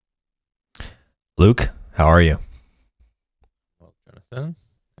Luke, how are you? Well, Jonathan,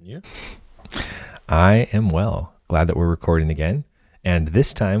 and you? I am well. Glad that we're recording again. And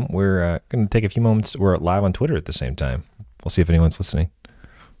this time we're going to take a few moments. We're live on Twitter at the same time. We'll see if anyone's listening.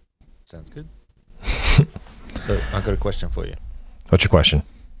 Sounds good. So I've got a question for you. What's your question?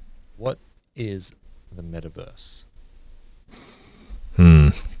 What is the metaverse?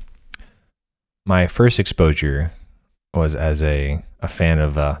 My first exposure was as a fan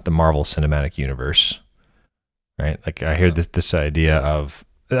of the Marvel Cinematic Universe, right? Like I hear this idea of,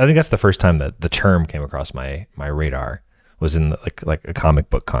 I think that's the first time that the term came across my radar was in like a comic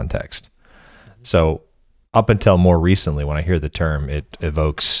book context. So up until more recently, when I hear the term, it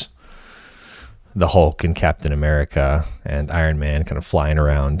evokes the Hulk and Captain America and Iron Man kind of flying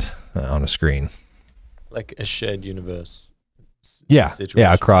around on a screen. Like a shared universe. Yeah,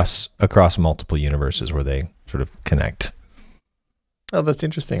 situation. across multiple universes where they sort of connect. Oh, that's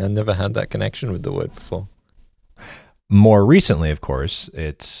interesting. I never had that connection with the word before. More recently, of course,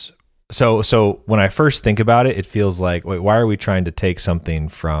 it's so when I first think about it, it feels like, wait, why are we trying to take something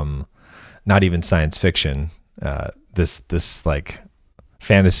from not even science fiction, this like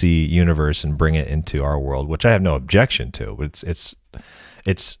fantasy universe, and bring it into our world, which I have no objection to, but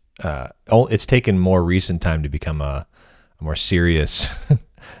it's taken more recent time to become a more serious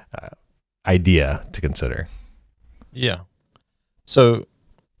idea to consider. Yeah. So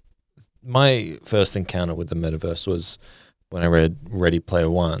my first encounter with the metaverse was when I read Ready Player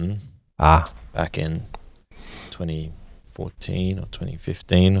One back in 2014 or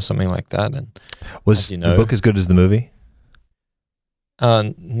 2015 or something like that. And was the book as good as the movie?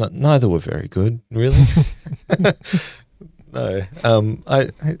 Neither were very good, really. No,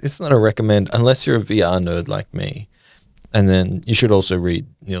 it's not a recommend unless you're a VR nerd like me. And then you should also read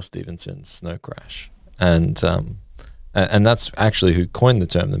Neil Stephenson's Snow Crash, and that's actually who coined the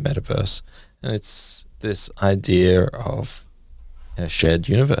term the metaverse. And it's this idea of a shared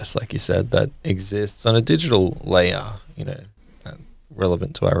universe, like you said, that exists on a digital layer,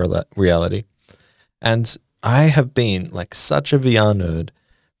 relevant to our reality. And I have been like such a VR nerd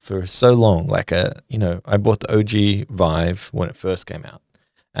for so long. Like I bought the OG Vive when it first came out,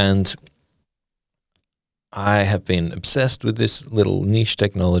 and I have been obsessed with this little niche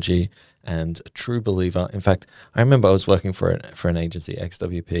technology and a true believer. In fact, I remember I was working for an agency,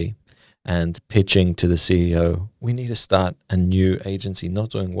 XWP, and pitching to the CEO, we need to start a new agency,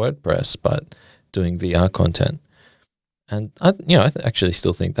 not doing WordPress, but doing VR content. And I actually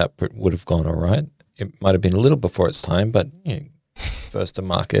still think that would have gone all right. It might have been a little before its time, but first to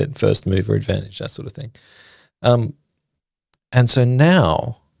market, first mover advantage, that sort of thing. And so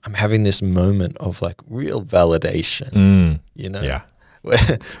now I'm having this moment of like real validation, Yeah.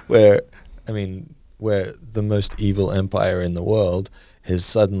 where the most evil empire in the world has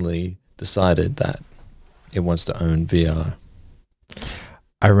suddenly decided that it wants to own VR.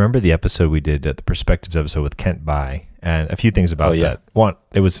 I remember the episode we did, the Perspectives episode with Kent Bai, and a few things about that. One,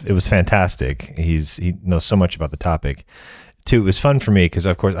 it was fantastic. He knows so much about the topic. Two, it was fun for me because,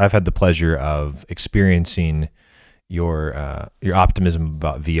 of course, I've had the pleasure of experiencing your optimism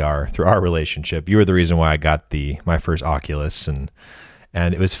about VR through our relationship. You were the reason why I got my first Oculus, and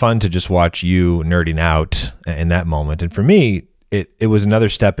it was fun to just watch you nerding out in that moment. And for me, it was another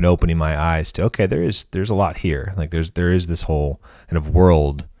step in opening my eyes to, okay, there's a lot here. Like there is this whole kind of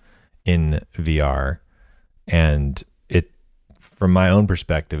world in VR, and from my own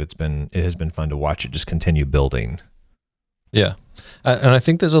perspective, it has been fun to watch it just continue building. Yeah. And I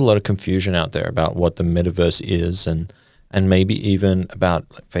think there's a lot of confusion out there about what the metaverse is, and maybe even about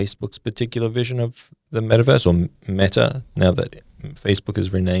like Facebook's particular vision of the metaverse, or Meta, now that Facebook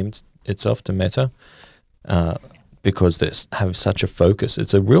has renamed itself to Meta, because they have such a focus.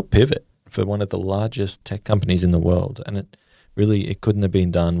 It's a real pivot for one of the largest tech companies in the world, and it couldn't have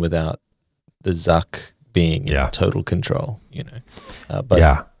been done without the Zuck being in total control.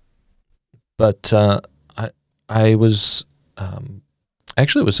 But I was.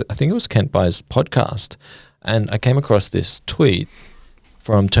 Actually, I think it was Kent Bai's podcast, and I came across this tweet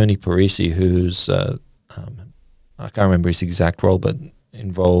from Tony Parisi, who's I can't remember his exact role, but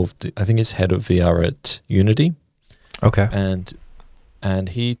involved. I think he's head of VR at Unity. Okay, and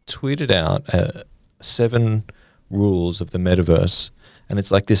he tweeted out 7 rules of the metaverse, and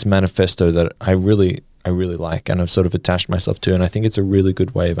it's like this manifesto that I really like, and I've sort of attached myself to, and I think it's a really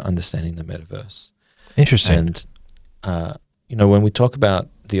good way of understanding the metaverse. Interesting. And when we talk about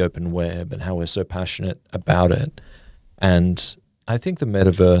the open web and how we're so passionate about it, and I think the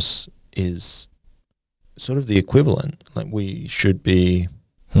metaverse is sort of the equivalent. Like we should be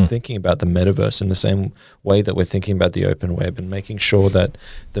thinking about the metaverse in the same way that we're thinking about the open web, and making sure that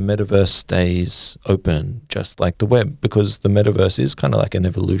the metaverse stays open, just like the web, because the metaverse is kind of like an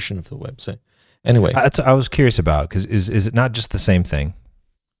evolution of the web. So anyway, I was curious about, because is it not just the same thing?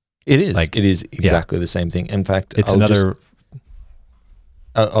 It is. Like, it is exactly the same thing. In fact, it's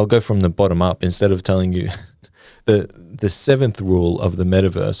I'll go from the bottom up instead of telling you the seventh rule of the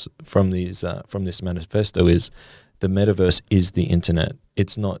metaverse from this manifesto is the metaverse is the internet.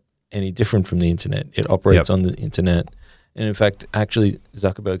 It's not any different from the internet. It operates on the internet. And in fact, actually,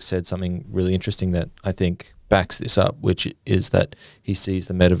 Zuckerberg said something really interesting that I think backs this up, which is that he sees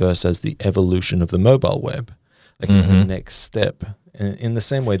the metaverse as the evolution of the mobile web. Like it's the next step. And in the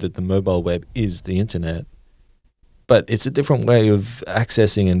same way that the mobile web is the internet, but it's a different way of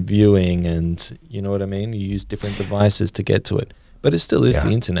accessing and viewing, and you know what I mean? You use different devices to get to it, but it still is the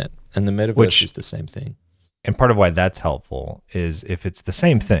internet, and the metaverse is the same thing. And part of why that's helpful is if it's the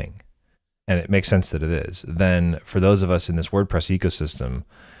same thing, and it makes sense that it is, then for those of us in this WordPress ecosystem,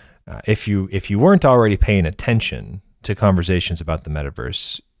 if you weren't already paying attention to conversations about the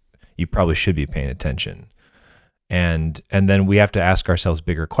metaverse, you probably should be paying attention. And then we have to ask ourselves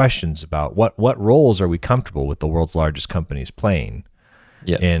bigger questions about what roles are we comfortable with the world's largest companies playing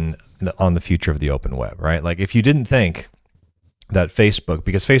on the future of the open web, right? Like if you didn't think that Facebook,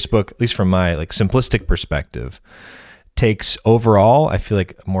 because Facebook, at least from my like simplistic perspective, takes overall, I feel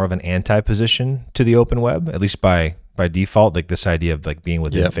like more of an anti-position to the open web, at least by default, like this idea of like being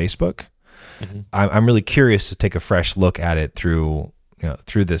within Facebook. I'm really curious to take a fresh look at it through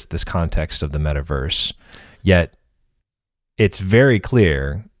this context of the metaverse. Yet it's very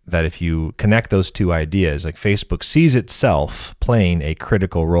clear that if you connect those two ideas, like Facebook sees itself playing a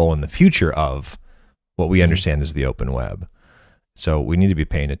critical role in the future of what we understand as the open web. So we need to be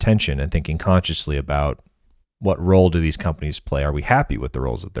paying attention and thinking consciously about what role do these companies play? Are we happy with the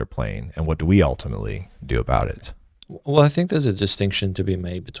roles that they're playing? And what do we ultimately do about it? Well, I think there's a distinction to be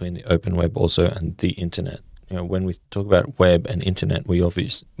made between the open web also and the internet. You know, when we talk about web and internet,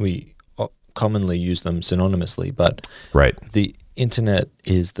 we commonly use them synonymously, but the internet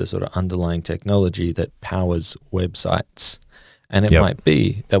is the sort of underlying technology that powers websites. And it might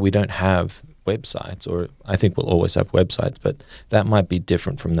be that we don't have websites, or I think we'll always have websites, but that might be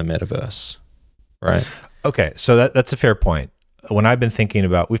different from the metaverse, right? Okay, so that's a fair point. When I've been thinking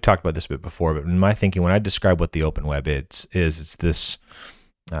about, we've talked about this a bit before, but in my thinking, when I describe what the open web is it's this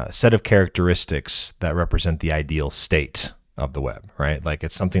set of characteristics that represent the ideal state of the web, right? Like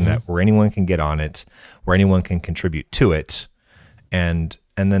it's something that where anyone can get on it, where anyone can contribute to it. And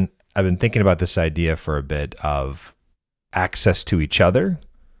then I've been thinking about this idea for a bit of access to each other.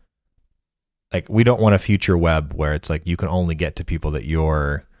 Like we don't want a future web where it's like you can only get to people that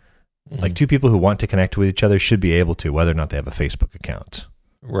you're like two people who want to connect with each other should be able to, whether or not they have a Facebook account.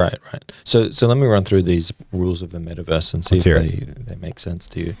 Right. So let me run through these rules of the metaverse and see if they make sense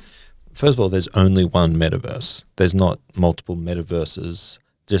to you. First of all, there's only one metaverse. There's not multiple metaverses,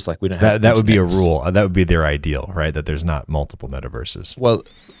 just like we don't have that would be a rule. That would be their ideal, right? That there's not multiple metaverses. Well,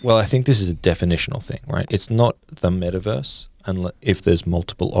 I think this is a definitional thing, right? It's not the metaverse, and if there's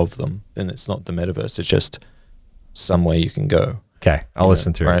multiple of them, then it's not the metaverse. It's just somewhere you can go. Okay, I'll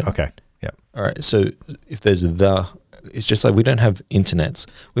listen through. Right? Okay, yeah. All right, so if there's it's just like we don't have internets.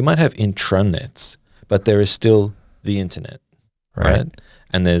 We might have intranets, but there is still the internet, right?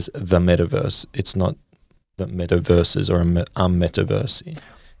 And there's the metaverse. It's not the metaverses or a metaverse. It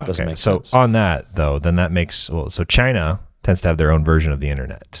doesn't make sense. So on that, though, then that makes... so China tends to have their own version of the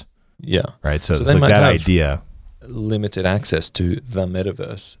internet. Yeah. Right? So they might that have idea... limited access to the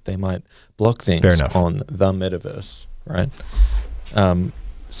metaverse. They might block things on the metaverse, right?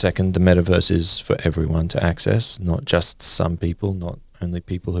 Second, the metaverse is for everyone to access, not just some people, not only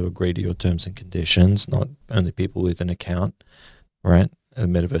people who agree to your terms and conditions, not only people with an account, right? The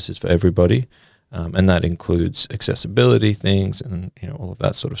metaverse is for everybody, and that includes accessibility things and all of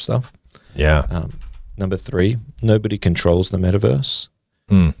that sort of stuff. Yeah. Number 3, nobody controls the metaverse,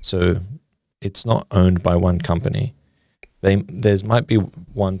 so it's not owned by one company. There's might be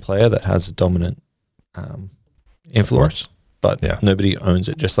one player that has a dominant influence, but nobody owns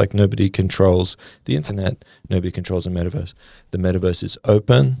it. Just like nobody controls the internet, nobody controls the metaverse. The metaverse is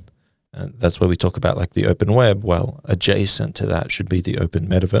open. And that's why we talk about like the open web. Well, adjacent to that should be the open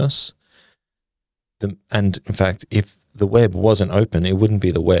metaverse. And in fact, if the web wasn't open, it wouldn't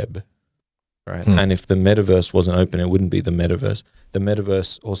be the web, right? And if the metaverse wasn't open, it wouldn't be the metaverse. The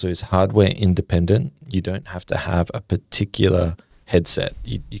metaverse also is hardware independent. You don't have to have a particular headset.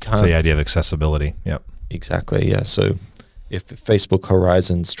 You can't. It's the idea of accessibility. Yep. Exactly. Yeah. So if Facebook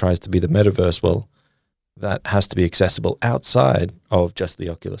Horizons tries to be the metaverse, well, that has to be accessible outside of just the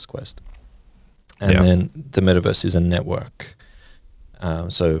Oculus Quest. And then the metaverse is a network.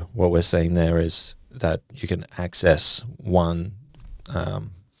 So what we're saying there is that you can access one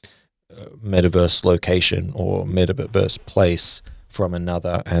metaverse location or metaverse place from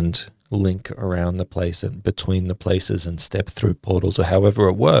another and link around the place and between the places and step through portals or however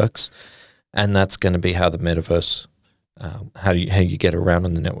it works. And that's going to be how the metaverse, how you get around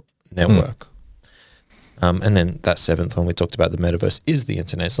on the network. And then that seventh one we talked about, the metaverse is the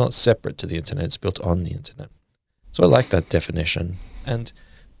internet. It's not separate to the internet. It's built on the internet. So I like that definition. And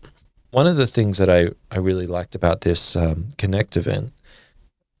one of the things that I really liked about this Connect event,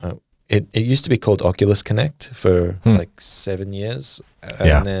 it used to be called Oculus Connect for like 7 years.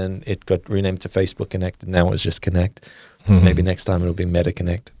 And then it got renamed to Facebook Connect, and now it's just Connect. Maybe next time it'll be Meta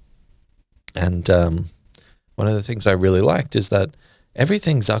Connect. And one of the things I really liked is that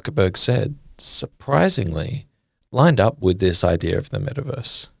everything Zuckerberg said surprisingly lined up with this idea of the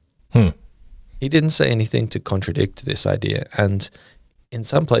metaverse. He didn't say anything to contradict this idea. And in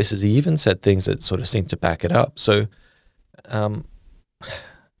some places, he even said things that sort of seemed to back it up. So I'm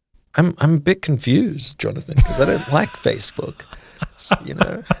a bit confused, Jonathan, because I don't like Facebook. You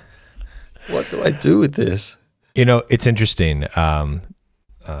know, what do I do with this? You know, it's interesting.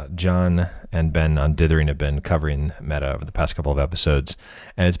 John and Ben on Dithering have been covering Meta over the past couple of episodes,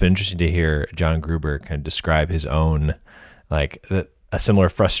 and it's been interesting to hear John Gruber kind of describe his own, like a similar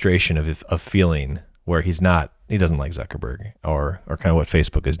frustration of feeling where he doesn't like Zuckerberg or kind of what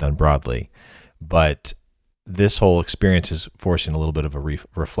Facebook has done broadly, but this whole experience is forcing a little bit of a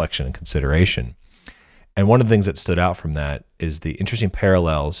reflection and consideration. And one of the things that stood out from that is the interesting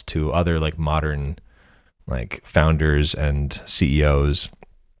parallels to other like modern like founders and CEOs,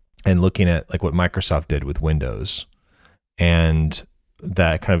 and looking at like what Microsoft did with Windows and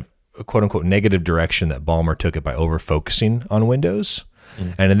that kind of quote unquote negative direction that Ballmer took it by over focusing on Windows.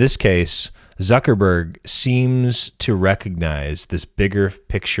 And in this case, Zuckerberg seems to recognize this bigger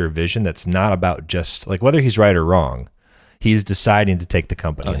picture vision that's not about just like whether he's right or wrong. He's deciding to take the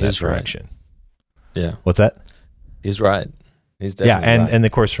company in that direction. Right. Yeah. What's that? He's right. He's definitely right. And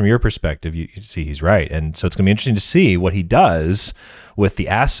of course, from your perspective, you see he's right. And so it's going to be interesting to see what he does with the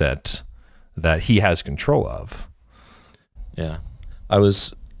asset that he has control of. Yeah. I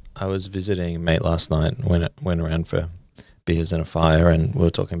was visiting a mate last night and went around for beers and a fire, and we were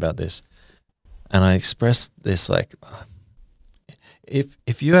talking about this. And I expressed this like,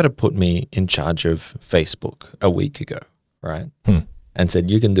 if you had to put me in charge of Facebook a week ago, right? And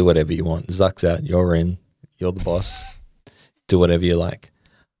said, you can do whatever you want. Zuck's out, you're in, you're the boss. Do whatever you like.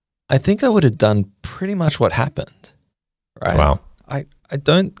 I think I would have done pretty much what happened, right? Wow. I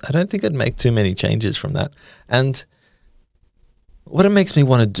don't think I'd make too many changes from that. And what it makes me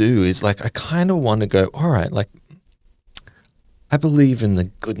want to do is like I kind of want to go, all right, like I believe in the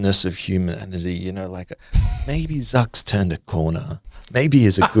goodness of humanity, you know, like maybe Zuck's turned a corner. Maybe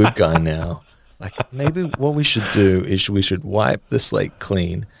he's a good guy now. Like maybe what we should do is we should wipe the slate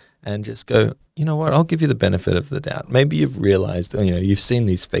clean and just go, you know what, I'll give you the benefit of the doubt. Maybe you've realized, you know, you've seen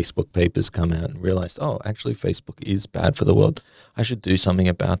these Facebook papers come out and realized, oh, actually Facebook is bad for the world. I should do something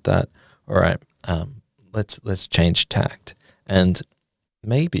about that. All right, let's change tact. And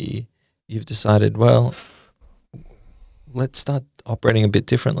maybe you've decided, well, let's start operating a bit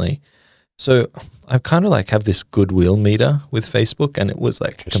differently. So I kind of like have this goodwill meter with Facebook, and it was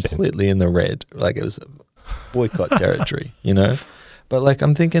like completely in the red. Like it was boycott territory, you know? But like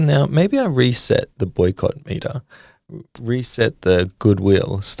I'm thinking now, maybe I reset the boycott meter, reset the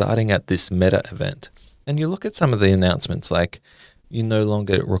goodwill starting at this Meta event. And you look at some of the announcements, like you no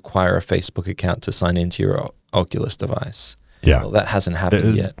longer require a Facebook account to sign into your Oculus device. Yeah. Well, that hasn't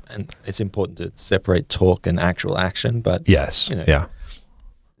happened yet. And it's important to separate talk and actual action. But yes, you know,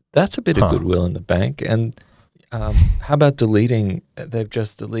 that's a bit of goodwill in the bank. And how about deleting, they've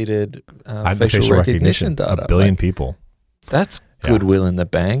just deleted facial recognition data. A billion people. That's goodwill in the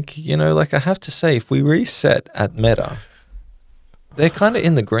bank. You know, like I have to say, if we reset at Meta, they're kind of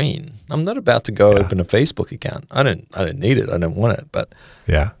in the green. I'm not about to go open a Facebook account. I don't need it. I don't want it. But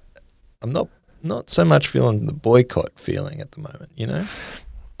I'm not so much feeling the boycott feeling at the moment, you know?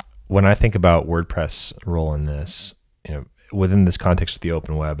 When I think about WordPress' role in this, you know, within this context of the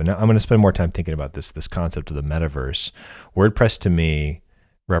open web, and I'm going to spend more time thinking about this concept of the metaverse. WordPress to me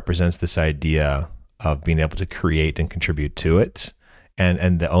represents this idea of being able to create and contribute to it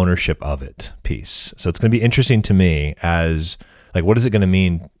and the ownership of it piece. So it's going to be interesting to me as like, what is it going to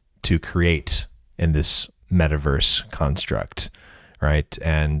mean to create in this metaverse construct, right?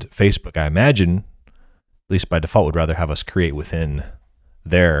 And Facebook, I imagine, at least by default, would rather have us create within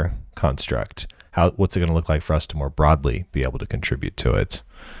their construct. what's it going to look like for us to more broadly be able to contribute to it?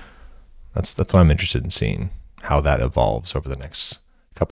 That's what I'm interested in seeing, how that evolves over the next